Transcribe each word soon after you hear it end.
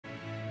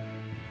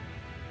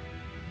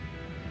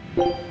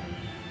Things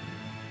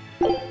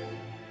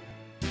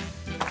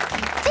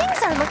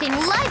are looking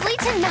lively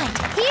tonight,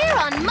 here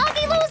on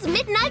Magilou's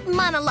Midnight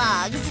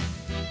Monologues.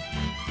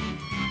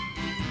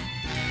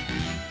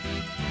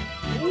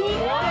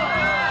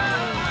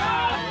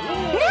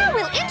 Now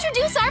we'll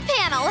introduce our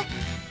panel.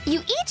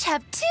 You each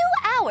have 2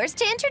 hours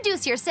to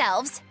introduce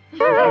yourselves. 2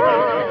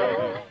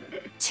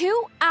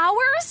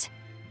 hours?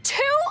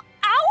 2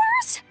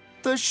 hours?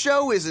 The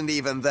show isn't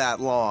even that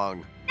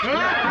long. We're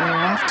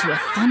off to a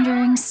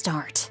thundering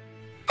start.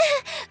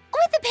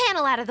 With the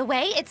panel out of the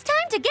way, it's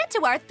time to get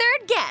to our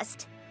 3rd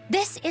guest.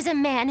 This is a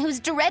man who's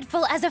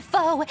dreadful as a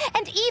foe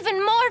and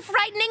even more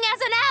frightening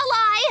as an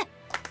ally.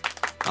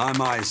 I'm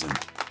Eisen,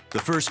 the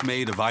first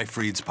mate of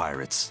Ifried's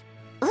pirates.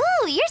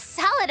 Ooh, you're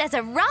solid as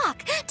a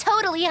rock,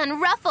 totally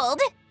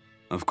unruffled.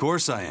 Of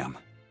course I am.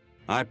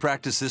 I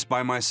practiced this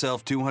by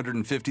myself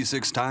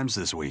 256 times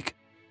this week.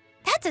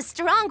 That's a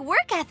strong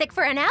work ethic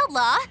for an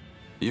outlaw.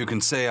 You can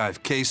say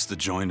I've cased the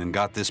joint and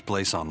got this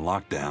place on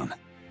lockdown.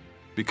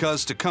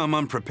 Because to come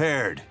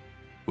unprepared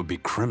would be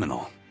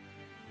criminal.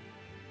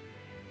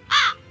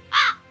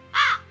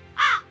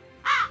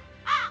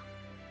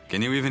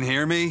 Can you even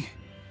hear me?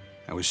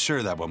 I was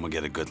sure that one would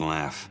get a good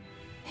laugh.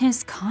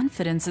 His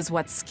confidence is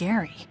what's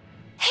scary.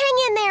 Hang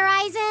in there,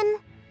 Eisen.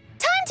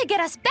 Time to get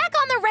us back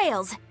on the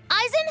rails.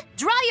 Eisen,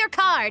 draw your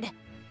card.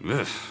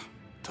 Ugh,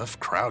 tough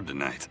crowd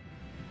tonight.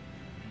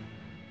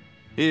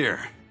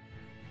 Here.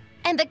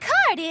 And the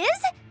card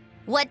is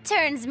what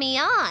turns me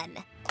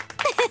on.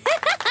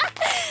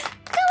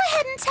 Go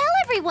ahead and tell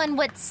everyone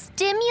what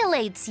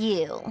stimulates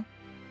you.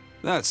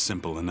 That's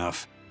simple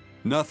enough.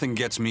 Nothing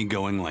gets me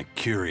going like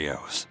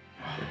curios.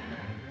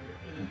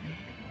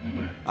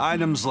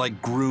 Items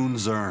like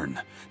Groon's urn,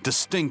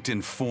 distinct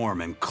in form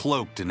and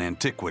cloaked in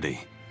antiquity.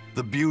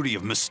 The beauty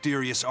of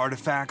mysterious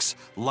artifacts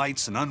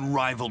lights an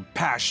unrivaled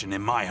passion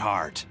in my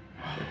heart.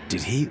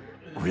 Did he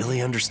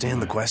really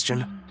understand the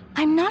question?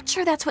 I'm not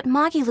sure that's what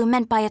Magilou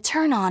meant by a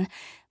turn-on,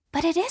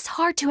 but it is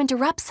hard to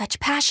interrupt such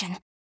passion.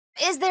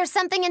 Is there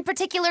something in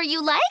particular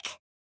you like?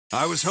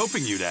 I was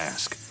hoping you'd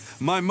ask.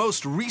 My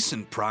most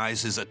recent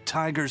prize is a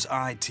tiger's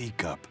eye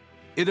teacup.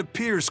 It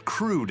appears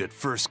crude at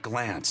first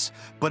glance,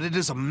 but it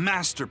is a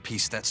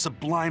masterpiece that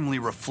sublimely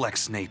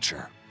reflects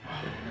nature.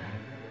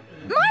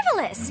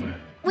 Marvelous!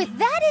 With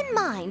that in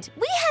mind,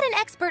 we had an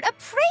expert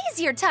appraise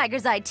your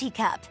tiger's eye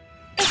teacup.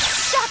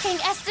 Its shocking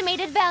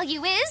estimated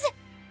value is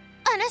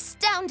an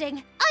astounding,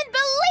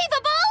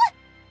 unbelievable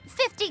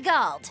 50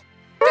 gold.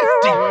 50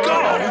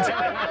 gold?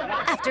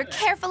 After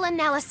careful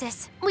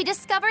analysis, we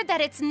discovered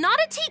that it's not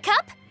a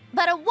teacup,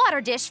 but a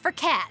water dish for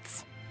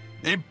cats.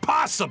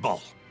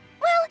 Impossible!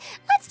 Well,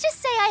 let's just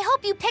say I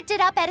hope you picked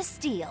it up at a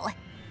steal.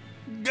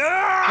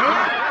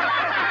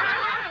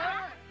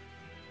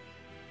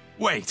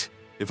 Wait,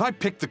 if I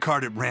picked the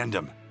card at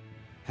random,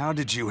 how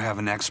did you have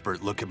an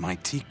expert look at my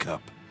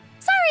teacup?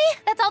 Sorry,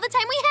 that's all the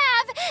time we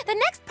have. The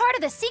next part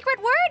of the secret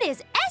word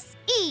is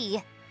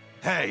S-E.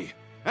 Hey,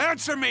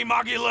 answer me,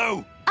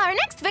 Magilou! Our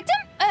next victim,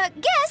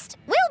 guest,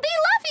 will be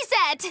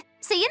Laphicet.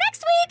 See you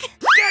next week.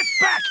 Get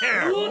back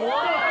here!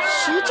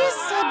 She just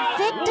said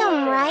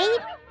victim, right?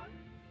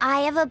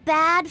 I have a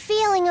bad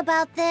feeling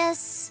about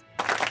this.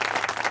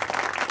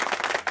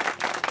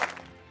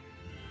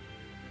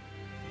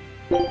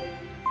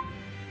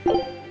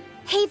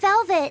 Hey,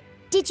 Velvet,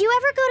 did you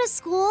ever go to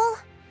school?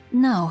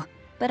 No,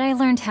 but I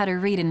learned how to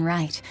read and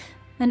write.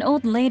 An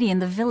old lady in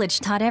the village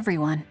taught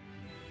everyone.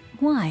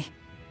 Why?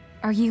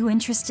 Are you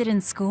interested in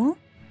school?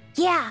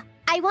 Yeah,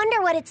 I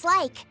wonder what it's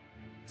like.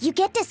 You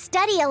get to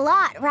study a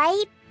lot,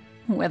 right?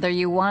 Whether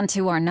you want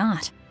to or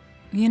not.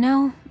 You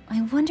know,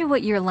 I wonder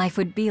what your life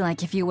would be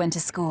like if you went to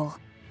school.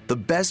 The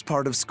best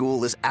part of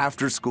school is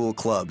after-school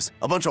clubs.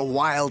 A bunch of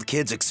wild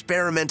kids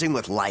experimenting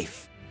with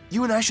life.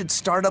 You and I should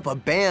start up a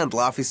band,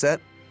 Laphicet.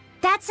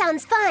 That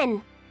sounds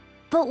fun.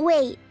 But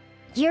wait,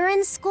 you're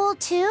in school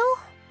too?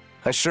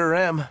 I sure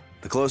am.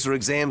 The closer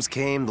exams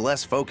came, the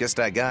less focused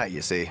I got,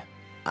 you see.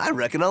 I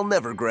reckon I'll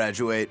never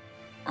graduate.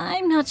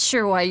 I'm not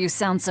sure why you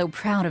sound so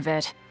proud of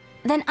it.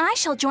 Then I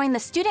shall join the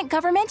student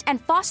government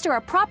and foster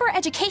a proper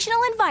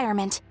educational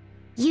environment.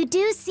 You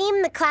do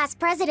seem the class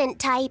president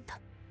type.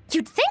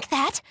 You'd think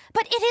that,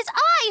 but it is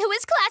I who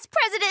is class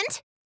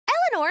president.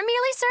 Eleanor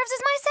merely serves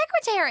as my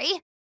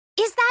secretary.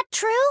 Is that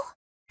true?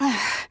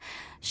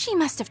 She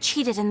must have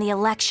cheated in the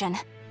election.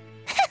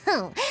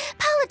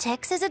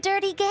 Politics is a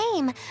dirty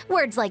game.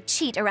 Words like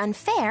cheat or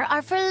unfair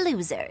are for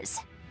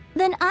losers.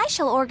 Then I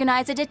shall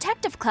organize a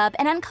detective club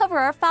and uncover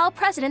our foul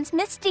president's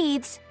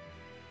misdeeds.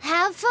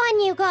 Have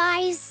fun, you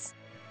guys.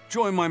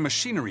 Join my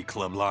machinery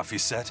club,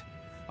 Laphicet.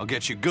 I'll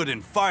get you good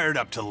and fired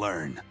up to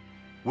learn.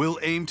 We'll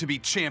aim to be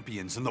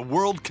champions in the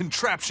World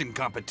Contraption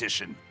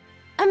Competition.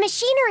 A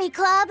machinery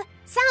club?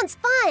 Sounds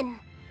fun.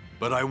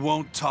 But I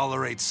won't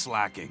tolerate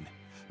slacking.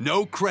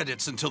 No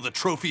credits until the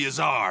trophy is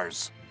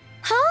ours.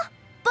 Huh?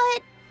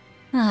 But...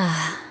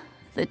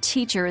 The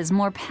teacher is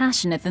more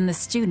passionate than the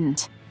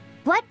student.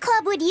 what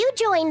club would you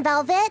join,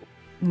 Velvet?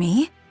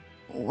 Me?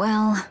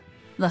 Well,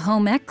 the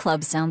home ec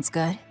club sounds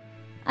good.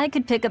 I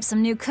could pick up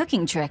some new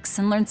cooking tricks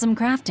and learn some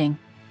crafting.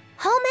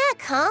 Home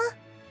ec, huh?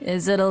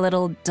 Is it a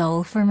little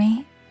dull for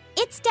me?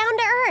 It's down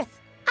to earth.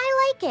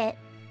 I like it.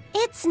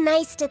 It's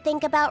nice to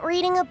think about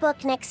reading a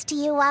book next to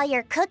you while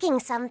you're cooking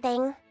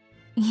something.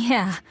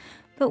 Yeah,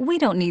 but we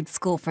don't need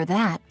school for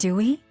that, do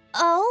we?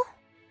 Oh?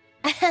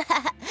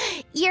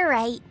 You're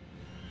right.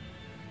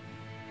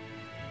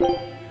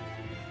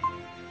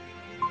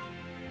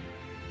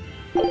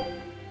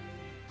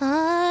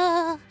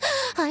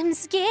 I'm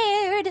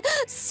scared.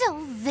 So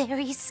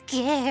very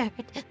scared.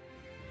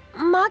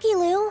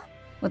 Magilu?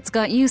 What's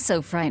got you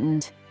so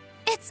frightened?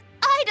 It's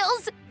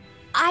idols!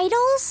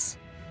 Idols?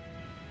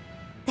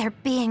 They're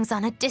beings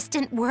on a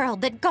distant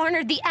world that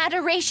garnered the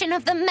adoration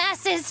of the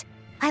masses.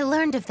 I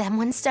learned of them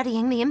when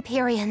studying the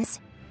Empyreans.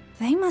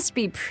 They must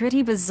be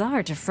pretty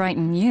bizarre to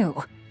frighten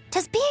you.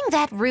 Does being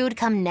that rude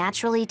come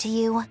naturally to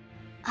you?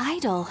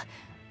 Idol.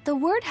 The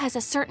word has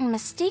a certain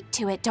mystique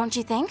to it, don't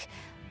you think?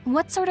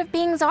 What sort of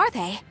beings are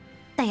they?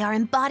 They are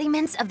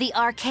embodiments of the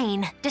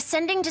arcane,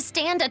 descending to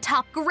stand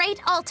atop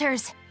great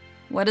altars.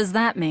 What does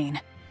that mean?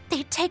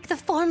 They take the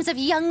forms of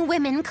young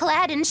women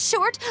clad in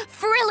short,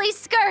 frilly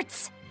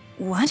skirts.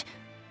 What?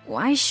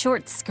 Why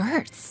short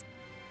skirts?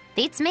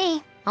 Beats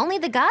me. Only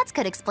the gods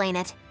could explain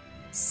it.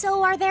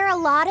 So are there a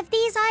lot of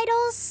these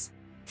idols?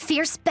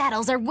 Fierce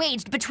battles are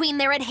waged between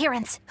their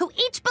adherents, who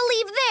each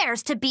believe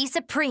theirs to be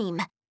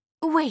supreme.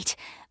 Wait,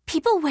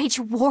 people wage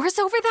wars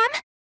over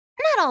them?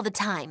 Not all the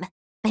time.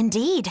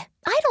 Indeed,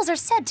 idols are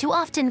said to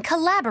often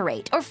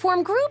collaborate or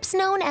form groups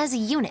known as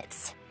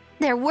units.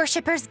 Their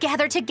worshippers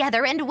gather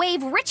together and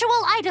wave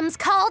ritual items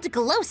called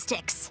glow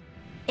sticks.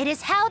 It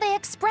is how they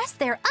express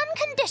their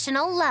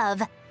unconditional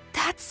love.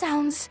 That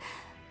sounds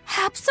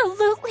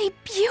absolutely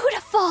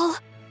beautiful.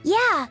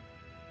 Yeah,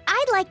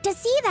 I'd like to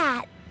see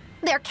that.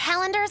 Their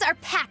calendars are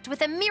packed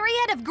with a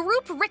myriad of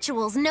group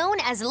rituals known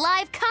as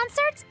live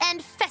concerts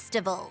and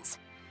festivals.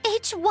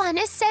 Each one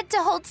is said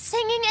to hold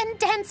singing and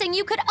dancing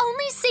you could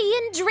only see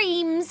in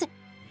dreams.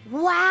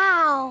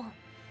 Wow.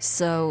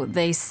 So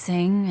they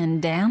sing and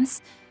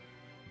dance?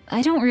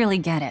 I don't really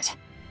get it.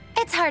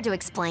 It's hard to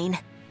explain.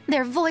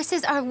 Their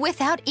voices are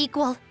without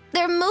equal,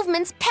 their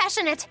movements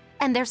passionate,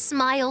 and their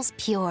smiles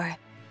pure.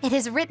 It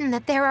is written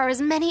that there are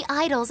as many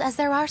idols as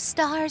there are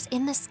stars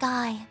in the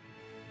sky.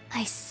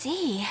 I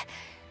see.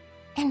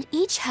 And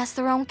each has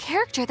their own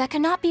character that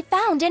cannot be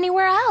found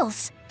anywhere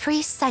else.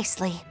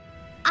 Precisely.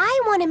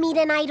 I want to meet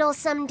an idol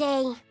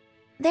someday.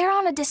 They're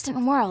on a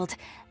distant world,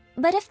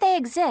 but if they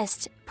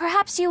exist,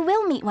 perhaps you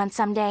will meet one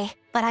someday.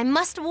 But I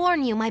must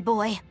warn you, my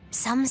boy.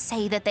 Some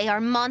say that they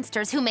are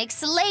monsters who make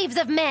slaves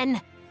of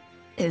men.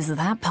 Is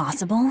that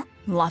possible?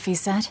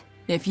 Laphicet,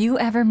 if you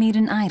ever meet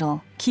an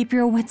idol, keep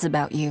your wits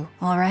about you,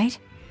 all right?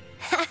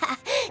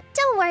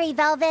 Don't worry,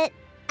 Velvet.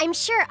 I'm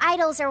sure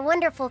idols are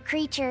wonderful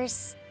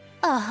creatures.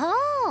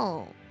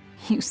 Oh.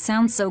 You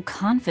sound so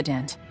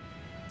confident.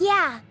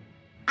 Yeah,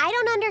 I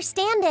don't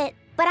understand it,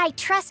 but I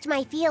trust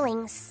my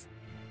feelings.